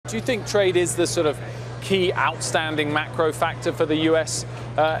Do you think trade is the sort of key outstanding macro factor for the U.S.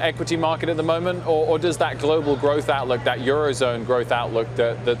 Equity market at the moment, or does that global growth outlook, that Eurozone growth outlook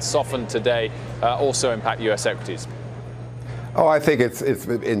that softened today, also impact U.S. equities? Oh, I think it's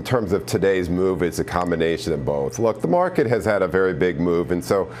in terms of today's move, it's a combination of both. Look, the market has had a very big move, and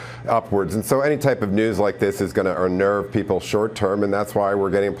so upwards, and so any type of news like this is going to unnerve people short term, and that's why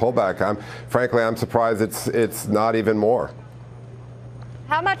we're getting pullback. Frankly, I'm surprised it's not even more.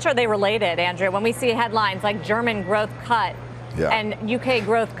 How much are they related, Andrew? When we see headlines like German growth cut, and UK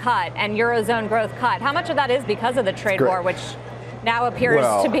growth cut, and Eurozone growth cut, how much of that is because of the trade war, which now appears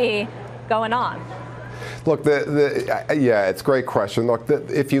to be going on? Look, yeah, it's a great question. Look,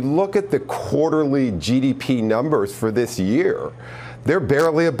 if you look at the quarterly GDP numbers for this year, they're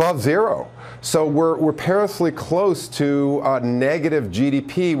barely above zero. So we're perilously close to negative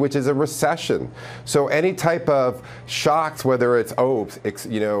GDP, which is a recession. So any type of shocks, whether it's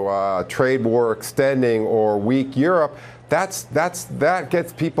trade war extending or weak Europe, that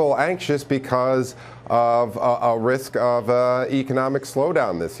gets people anxious because of a risk of economic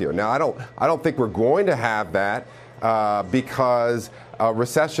slowdown this year. Now, I don't think we're going to have that because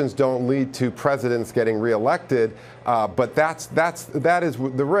recessions don't lead to presidents getting reelected, but that is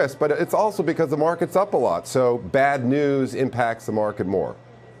the risk. But it's also because the market's up a lot, so bad news impacts the market more.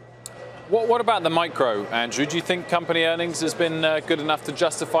 What about the micro, Andrew? Do you think company earnings has been good enough to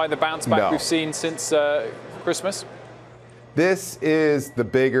justify the bounce back we've seen since Christmas? This is the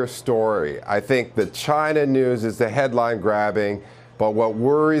bigger story. I think the China news is the headline grabbing, but what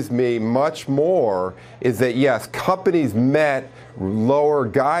worries me much more is that, yes, companies met lower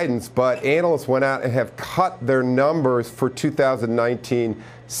guidance, but analysts went out and have cut their numbers for 2019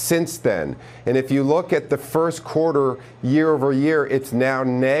 since then. And if you look at the first quarter year over year, it's now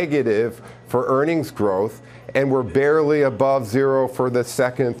negative for earnings growth, and we're barely above zero for the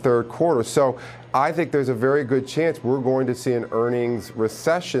second and third quarter. So I think there's a very good chance we're going to see an earnings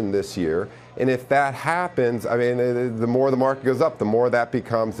recession this year. And if that happens, I mean, the more the market goes up, the more that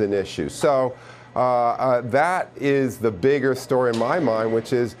becomes an issue. So that is the bigger story in my mind,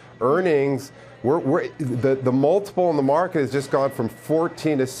 which is earnings. The multiple in the market has just gone from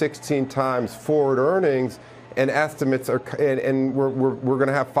 14 to 16 times forward earnings, and estimates are, and we're going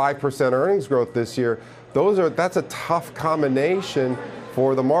to have 5% earnings growth this year. That's a tough combination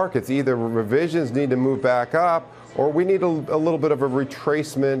for the markets. Either revisions need to move back up, or we need a little bit of a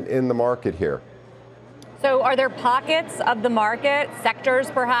retracement in the market here. So are there pockets of the market, sectors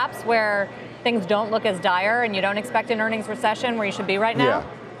perhaps, where things don't look as dire and you don't expect an earnings recession where you should be right now? Yeah.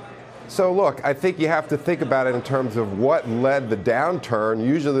 So look, I think you have to think about it in terms of what led the downturn.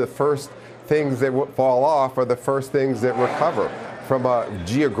 Usually the first things that fall off are the first things that recover. From a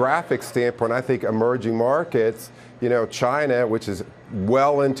geographic standpoint, I think emerging markets, China, which is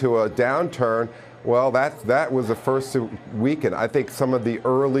well into a downturn, well, that was the first to weaken. I think some of the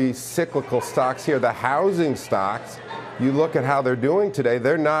early cyclical stocks here, the housing stocks, you look at how they're doing today,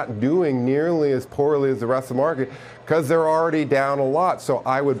 they're not doing nearly as poorly as the rest of the market because they're already down a lot. So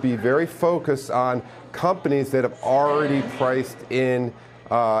I would be very focused on companies that have already priced in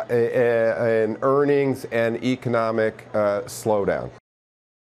earnings and economic slowdown.